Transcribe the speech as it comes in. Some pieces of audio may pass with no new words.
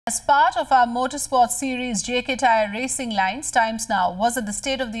As part of our motorsport series JK Tyre Racing Lines, Times Now was at the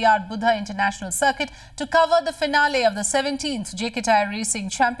state-of-the-art Buddha International Circuit to cover the finale of the 17th JK Tyre Racing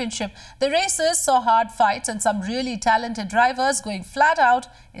Championship. The races saw hard fights and some really talented drivers going flat out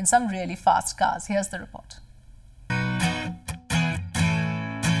in some really fast cars. Here's the report.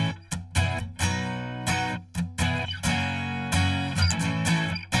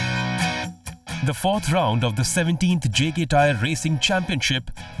 The fourth round of the 17th JK Tyre Racing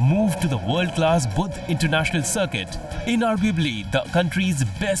Championship moved to the world-class Buddha International Circuit, inarguably the country's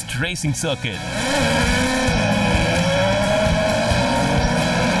best racing circuit.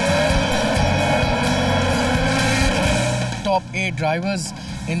 Top 8 drivers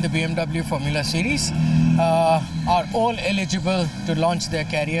in the BMW Formula Series are all eligible to launch their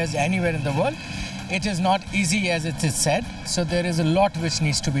careers anywhere in the world. It is not easy as it is said, so there is a lot which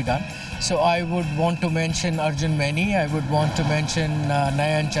needs to be done. So I would want to mention Arjun Maini, I would want to mention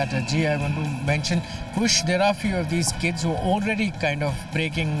Nayan Chatterjee, I want to mention Kush. There are a few of these kids who are already kind of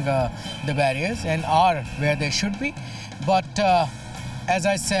breaking the barriers and are where they should be. But as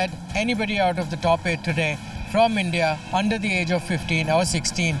I said, anybody out of the top 8 today from India under the age of 15 or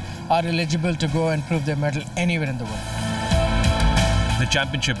 16 are eligible to go and prove their mettle anywhere in the world. The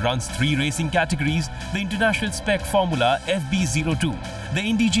championship runs 3 racing categories: the International Spec Formula FB02, the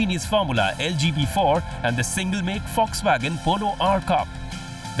Indigenous Formula LGB4 and the single-make Volkswagen Polo R Cup.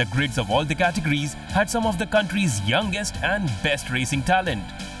 The grids of all the categories had some of the country's youngest and best racing talent.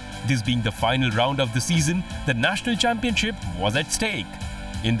 This being the final round of the season, the national championship was at stake.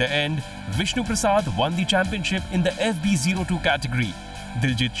 In the end, Vishnu Prasad won the championship in the FB02 category.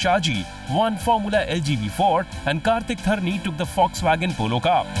 Diljit Shaji won Formula LGB4 and Kartik Tharni took the Volkswagen Polo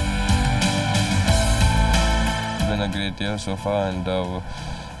Cup. It's been a great year so far, and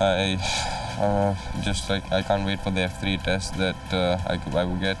I can't wait for the F3 test that I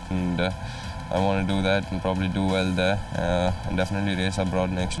will get, and I want to do that and probably do well there and definitely race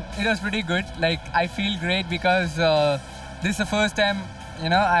abroad next. It was pretty good. I feel great because this is the first time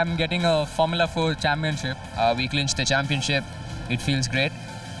I'm getting a Formula 4 championship. We clinched the championship. It feels great,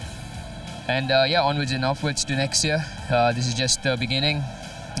 and yeah, onwards and upwards to next year. This is just the beginning.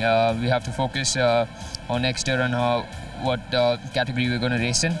 We have to focus on next year on what category we're going to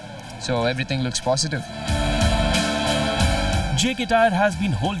race in, so everything looks positive. JK Tyre has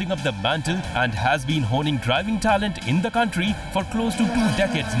been holding up the mantle and has been honing driving talent in the country for close to 2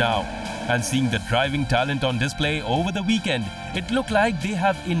 decades now. And seeing the driving talent on display over the weekend, it looked like they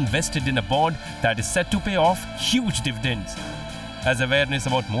have invested in a bond that is set to pay off huge dividends. As awareness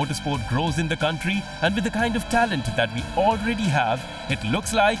about motorsport grows in the country and with the kind of talent that we already have, it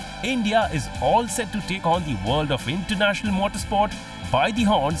looks like India is all set to take on the world of international motorsport by the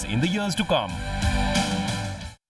horns in the years to come.